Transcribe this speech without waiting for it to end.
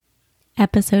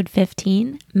Episode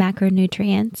 15,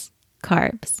 Macronutrients,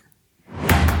 Carbs.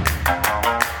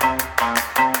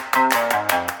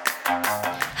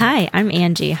 Hi, I'm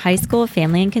Angie, high school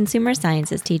family and consumer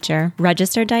sciences teacher,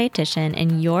 registered dietitian,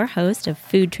 and your host of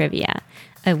Food Trivia,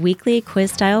 a weekly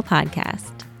quiz-style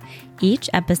podcast. Each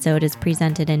episode is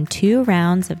presented in 2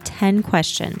 rounds of 10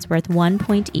 questions worth 1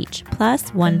 point each,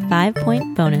 plus 1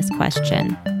 5-point bonus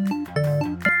question.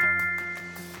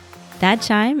 That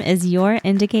chime is your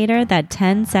indicator that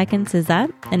 10 seconds is up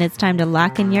and it's time to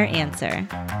lock in your answer.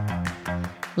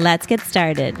 Let's get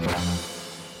started.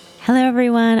 Hello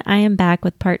everyone, I am back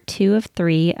with part 2 of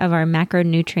 3 of our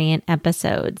macronutrient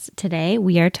episodes. Today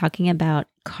we are talking about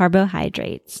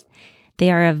carbohydrates. They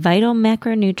are a vital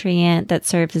macronutrient that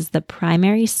serves as the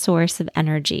primary source of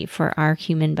energy for our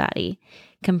human body,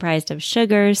 comprised of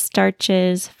sugars,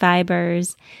 starches,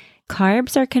 fibers.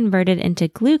 Carbs are converted into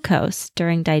glucose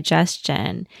during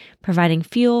digestion, providing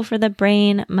fuel for the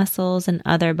brain, muscles, and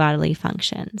other bodily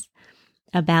functions.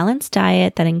 A balanced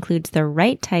diet that includes the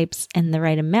right types and the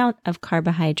right amount of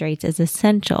carbohydrates is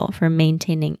essential for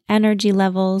maintaining energy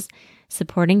levels,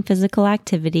 supporting physical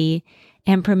activity,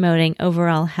 and promoting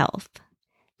overall health.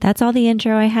 That's all the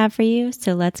intro I have for you,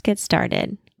 so let's get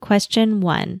started. Question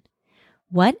 1.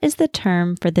 What is the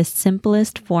term for the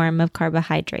simplest form of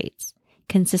carbohydrates,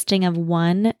 consisting of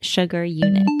 1 sugar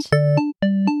unit?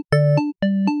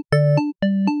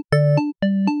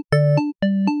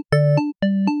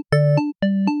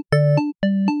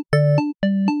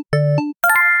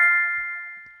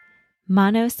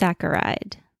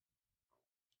 Monosaccharide.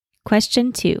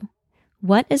 Question 2.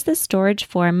 What is the storage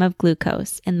form of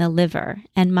glucose in the liver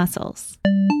and muscles?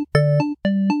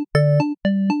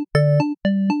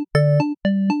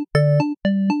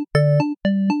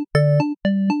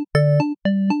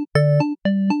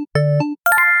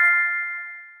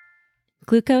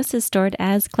 Glucose is stored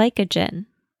as glycogen.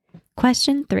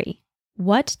 Question 3.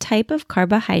 What type of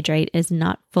carbohydrate is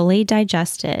not fully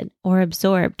digested or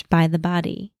absorbed by the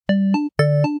body?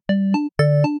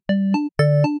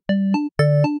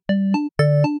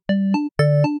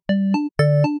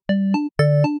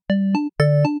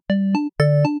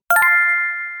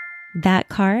 That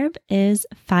carb is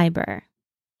fiber.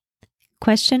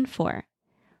 Question 4.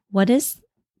 What is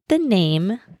the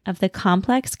name of the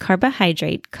complex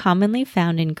carbohydrate commonly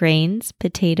found in grains,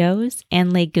 potatoes,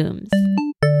 and legumes?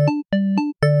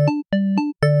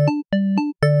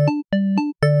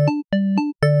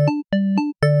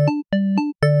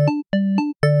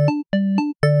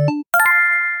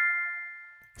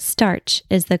 Starch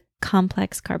is the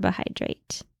complex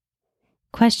carbohydrate.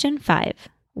 Question 5.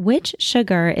 Which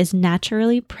sugar is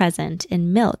naturally present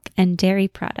in milk and dairy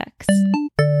products?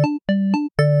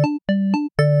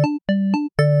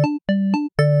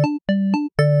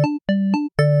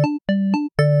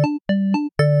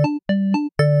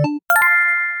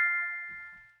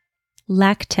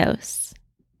 Lactose.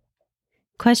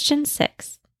 Question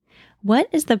 6. What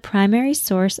is the primary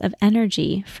source of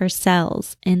energy for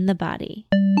cells in the body?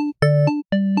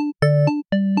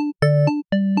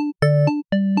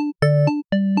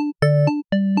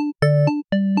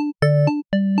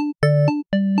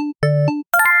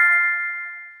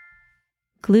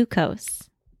 Glucose.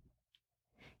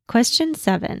 Question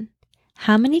 7.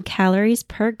 How many calories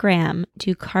per gram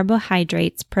do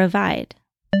carbohydrates provide?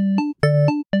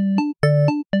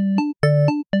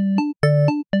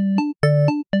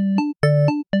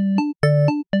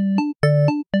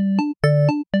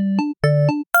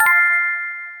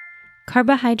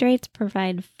 Carbohydrates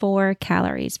provide 4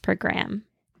 calories per gram.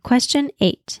 Question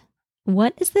 8.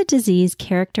 What is the disease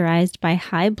characterized by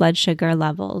high blood sugar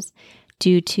levels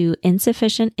due to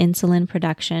insufficient insulin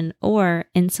production or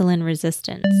insulin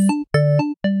resistance?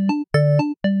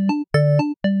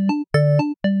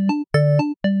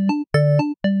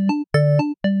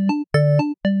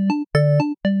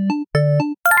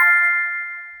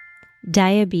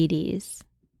 Diabetes.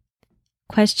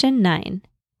 Question 9.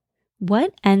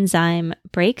 What enzyme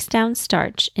breaks down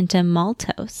starch into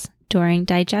maltose during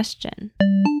digestion?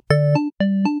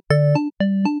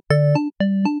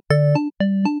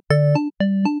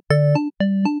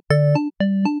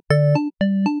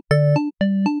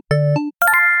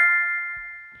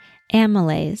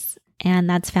 Amylase, and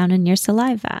that's found in your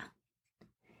saliva.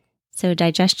 So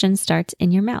digestion starts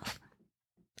in your mouth.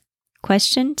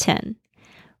 Question 10.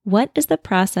 What is the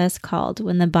process called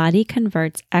when the body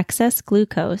converts excess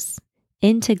glucose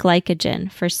into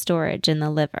glycogen for storage in the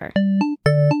liver?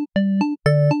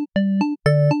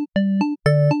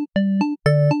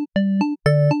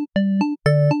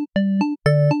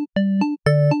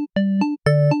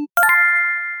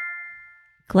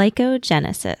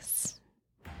 Glycogenesis.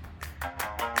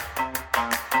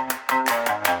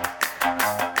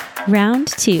 Round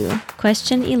 2,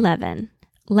 question 11.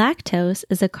 Lactose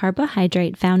is a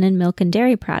carbohydrate found in milk and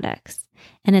dairy products,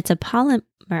 and it's a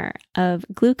polymer of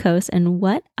glucose and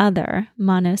what other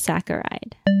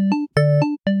monosaccharide?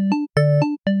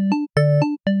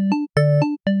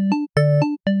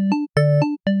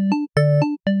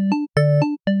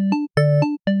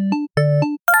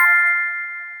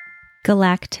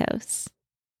 Galactose.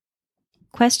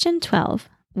 Question 12.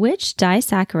 Which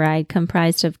disaccharide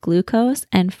comprised of glucose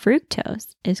and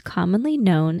fructose is commonly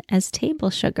known as table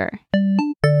sugar?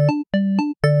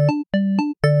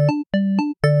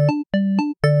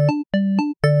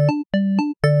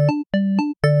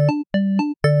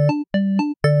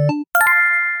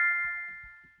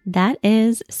 That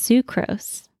is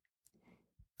sucrose.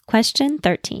 Question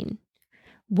 13.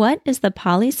 What is the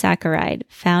polysaccharide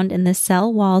found in the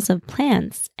cell walls of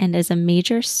plants and is a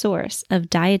major source of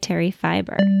dietary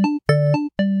fiber?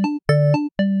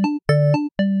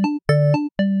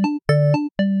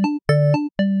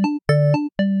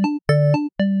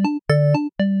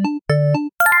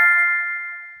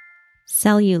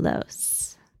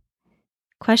 Cellulose.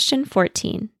 Question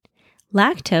 14.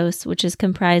 Lactose, which is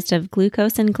comprised of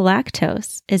glucose and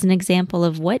galactose, is an example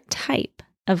of what type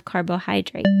of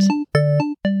carbohydrate?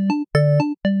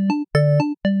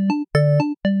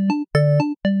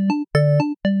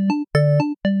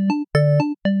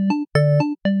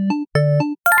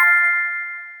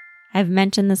 I've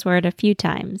mentioned this word a few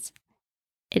times.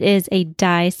 It is a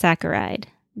disaccharide,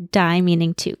 di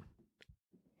meaning two.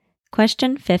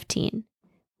 Question 15.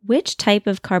 Which type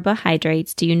of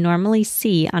carbohydrates do you normally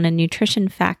see on a nutrition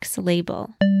facts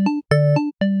label?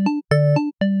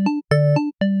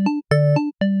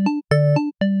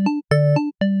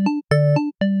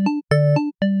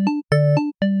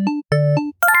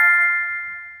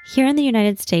 Here in the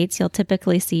United States, you'll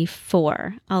typically see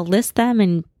 4. I'll list them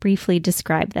and briefly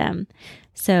describe them.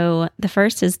 So the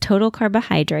first is total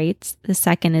carbohydrates, the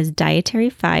second is dietary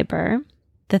fiber,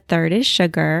 the third is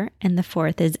sugar, and the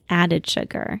fourth is added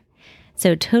sugar.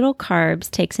 So total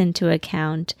carbs takes into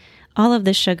account all of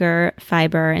the sugar,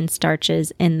 fiber, and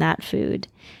starches in that food.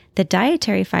 The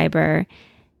dietary fiber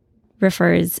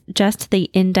refers just to the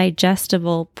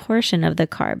indigestible portion of the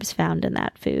carbs found in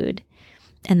that food.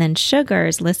 And then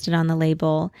sugars listed on the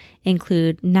label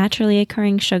include naturally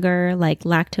occurring sugar like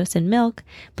lactose in milk,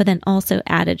 but then also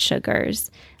added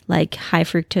sugars like high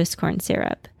fructose corn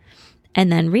syrup.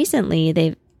 And then recently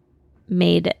they've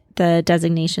made the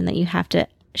designation that you have to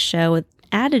show with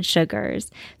added sugars.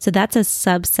 So that's a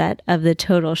subset of the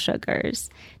total sugars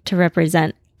to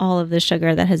represent all of the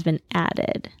sugar that has been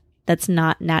added that's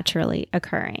not naturally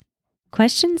occurring.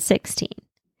 Question 16.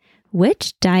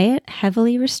 Which diet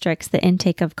heavily restricts the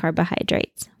intake of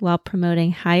carbohydrates while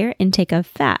promoting higher intake of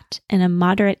fat and a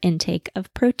moderate intake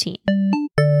of protein?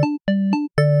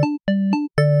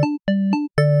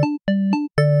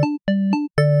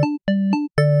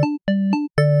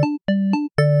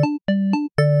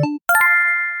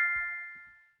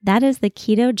 That is the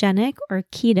ketogenic or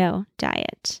keto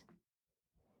diet.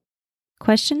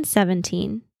 Question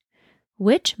 17.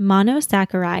 Which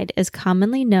monosaccharide is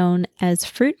commonly known as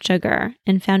fruit sugar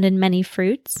and found in many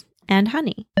fruits and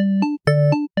honey?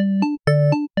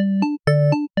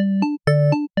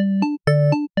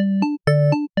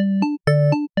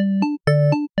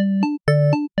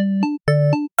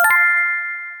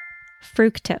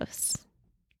 Fructose.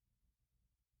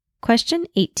 Question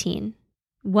 18.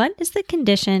 What is the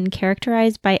condition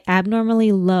characterized by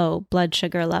abnormally low blood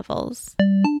sugar levels?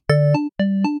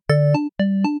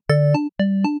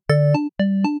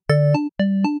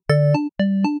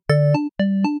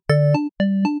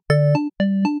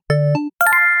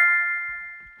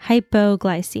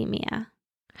 Hypoglycemia.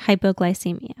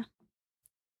 Hypoglycemia.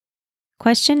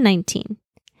 Question 19.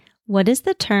 What is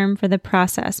the term for the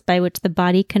process by which the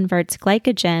body converts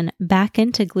glycogen back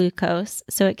into glucose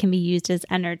so it can be used as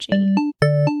energy?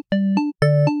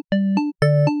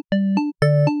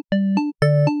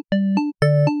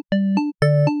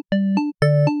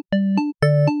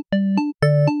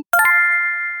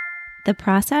 The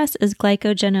process is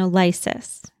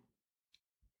glycogenolysis.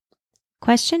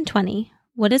 Question 20.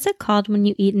 What is it called when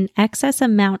you eat an excess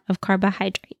amount of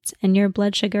carbohydrates and your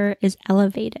blood sugar is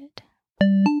elevated?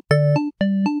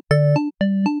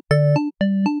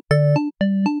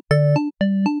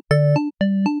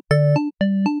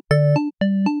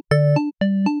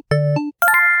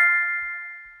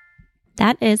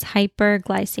 That is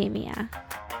hyperglycemia.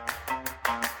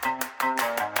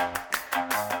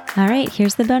 All right,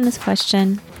 here's the bonus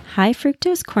question. High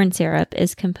fructose corn syrup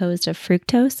is composed of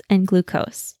fructose and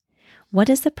glucose. What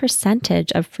is the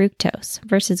percentage of fructose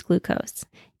versus glucose,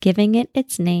 giving it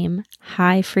its name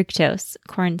high fructose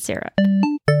corn syrup?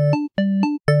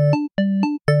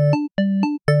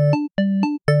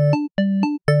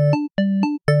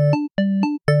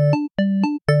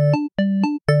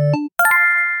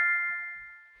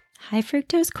 High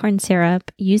fructose corn syrup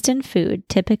used in food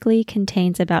typically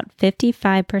contains about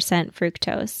 55%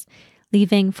 fructose,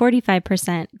 leaving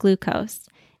 45% glucose.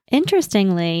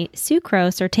 Interestingly,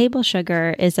 sucrose or table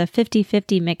sugar is a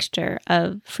 50-50 mixture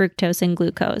of fructose and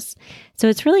glucose. So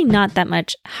it's really not that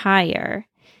much higher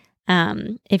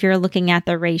if you're looking at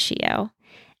the ratio.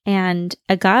 And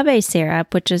agave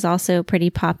syrup, which is also pretty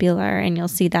popular, and you'll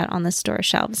see that on the store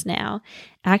shelves now,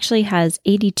 actually has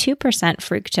 82%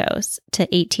 fructose to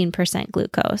 18%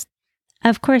 glucose.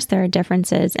 Of course, there are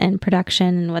differences in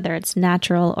production and whether it's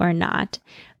natural or not,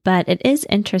 but it is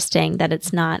interesting that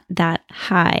it's not that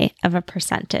high of a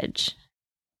percentage.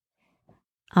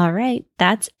 All right,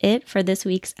 that's it for this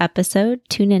week's episode.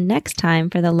 Tune in next time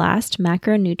for the last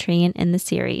macronutrient in the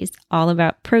series, all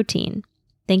about protein.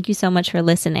 Thank you so much for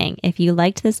listening. If you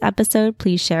liked this episode,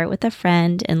 please share it with a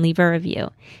friend and leave a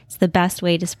review. It's the best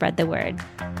way to spread the word.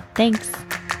 Thanks.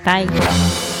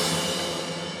 Bye.